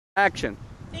Action.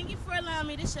 Thank you for allowing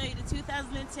me to show you the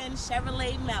 2010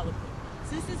 Chevrolet Malibu.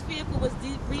 Since this vehicle was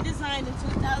redesigned in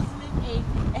 2008,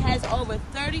 it has over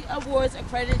 30 awards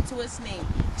accredited to its name.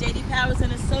 J.D. Powers &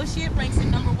 Associate ranks it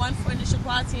 #1 for initial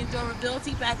quality and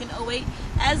durability back in '08,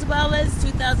 as well as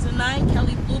 2009,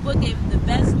 Kelley Blue Book gave it the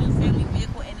best new family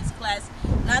vehicle in its class.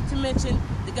 Not to mention,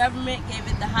 the government gave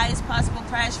it the highest possible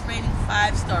crash rating,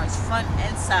 5 stars, front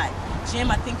and side. Jim,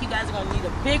 I think you guys are going to need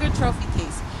a bigger trophy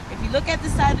case. If you look at the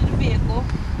side of the vehicle,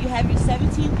 you have your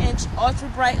 17-inch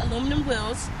ultra-bright aluminum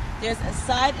wheels. There's a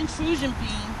side intrusion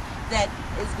beam that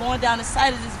is going down the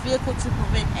side of this vehicle to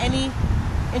prevent any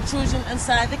intrusion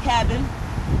inside the cabin.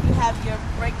 You have your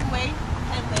breakaway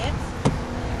headlamps.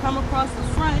 You come across the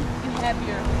front, you have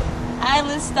your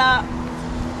island stop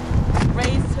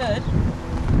raised hood,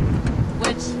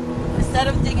 which instead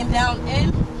of digging down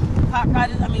in,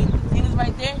 the thing is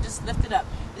right there, just lift it up.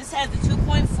 This has the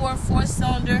 2.4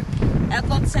 4-cylinder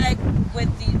Ecotec with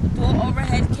the dual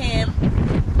overhead cam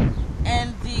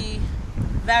and the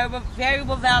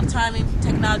variable valve timing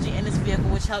technology in this vehicle,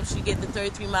 which helps you get the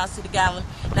 33 miles to the gallon,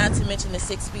 not to mention the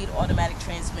 6-speed automatic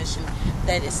transmission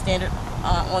that is standard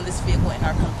on this vehicle, and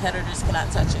our competitors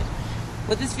cannot touch it.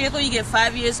 With this vehicle, you get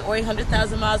 5 years or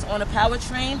 100,000 miles on a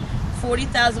powertrain,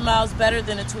 40,000 miles better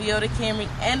than a Toyota Camry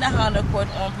and the Honda Accord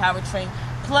on powertrain,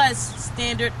 plus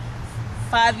standard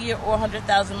 5-year or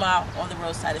 100,000 mile on the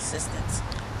roadside assistance.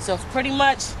 So pretty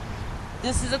much,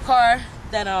 this is a car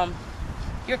that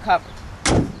you're covered.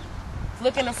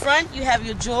 Look in the front, you have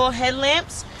your dual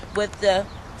headlamps with the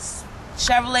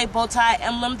Chevrolet bow tie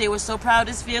emblem. They were so proud of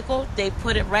this vehicle, they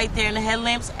put it right there in the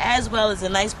headlamps, as well as a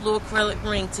nice blue acrylic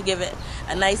ring to give it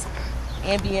a nice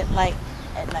ambient light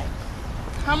at night.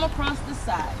 Come across the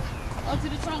side. Go to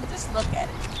the trunk, just look at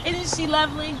it. Isn't she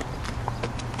lovely?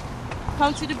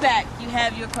 Come to the back. You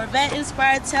have your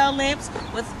Corvette-inspired tail lamps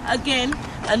with, again,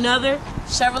 another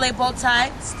Chevrolet bow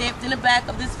tie stamped in the back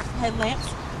of this headlamps.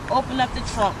 Open up the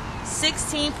trunk.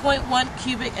 16.1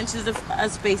 cubic inches of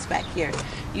space back here.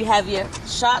 You have your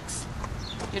shocks,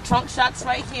 your trunk shocks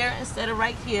right here instead of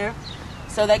right here.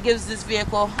 So that gives this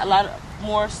vehicle a lot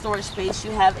more storage space.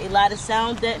 You have a lot of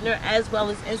sound deadener as well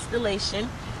as installation.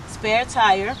 Spare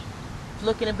tire.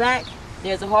 Look in the back.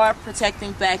 There's a hard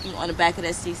protecting backing on the back of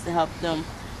that seat to help them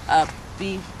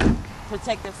be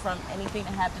protected from anything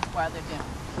that happens while they're down.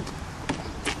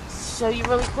 Show you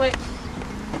really quick.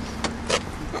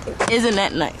 Isn't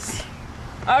that nice?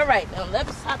 Alright, now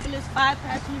let's hop in this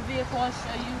 5-passenger vehicle and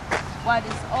show you why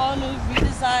this all-new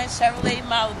redesigned Chevrolet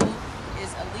Malibu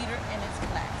is a leader in its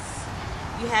class.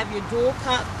 You have your dual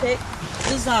cockpit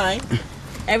design.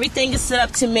 Everything is set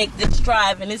up to make this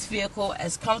drive in this vehicle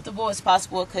as comfortable as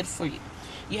possible it could for you.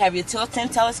 You have your tilt-in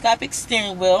telescopic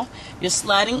steering wheel, your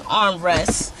sliding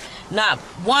armrests, not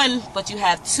one, but you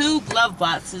have 2 glove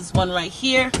boxes, one right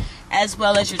here, as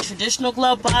well as your traditional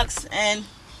glove box, and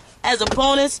as a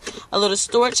bonus, a little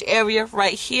storage area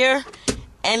right here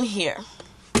and here,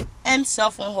 and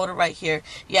cell phone holder right here.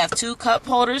 You have 2 cup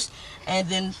holders, and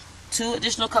then 2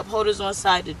 additional cup holders on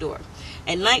side the door.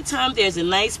 At nighttime, there's a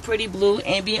nice pretty blue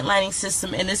ambient lighting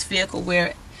system in this vehicle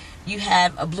where you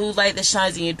have a blue light that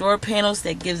shines in your door panels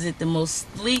that gives it the most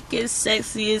sleekest,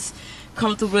 sexiest,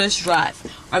 comfortablest drive.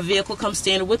 Our vehicle comes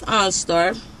standard with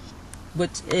OnStar,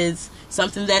 which is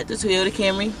something that the Toyota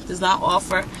Camry does not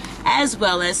offer, as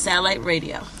well as satellite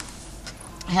radio.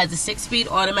 It has a 6-speed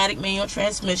automatic manual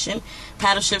transmission,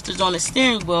 paddle shifters on the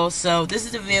steering wheel, so this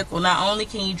is a vehicle, not only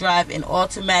can you drive in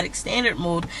automatic standard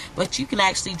mode, but you can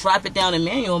actually drop it down in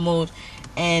manual mode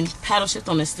and paddle shift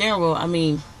on the steering wheel. I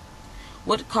mean,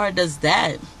 what car does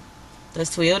that? Does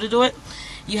Toyota do it?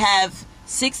 You have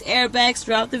 6 airbags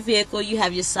throughout the vehicle. You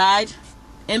have your side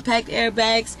impact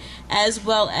airbags, as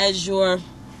well as your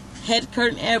head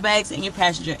curtain airbags and your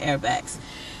passenger airbags.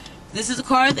 This is a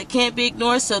car that can't be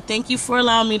ignored, so thank you for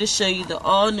allowing me to show you the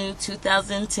all-new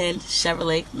 2010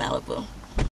 Chevrolet Malibu.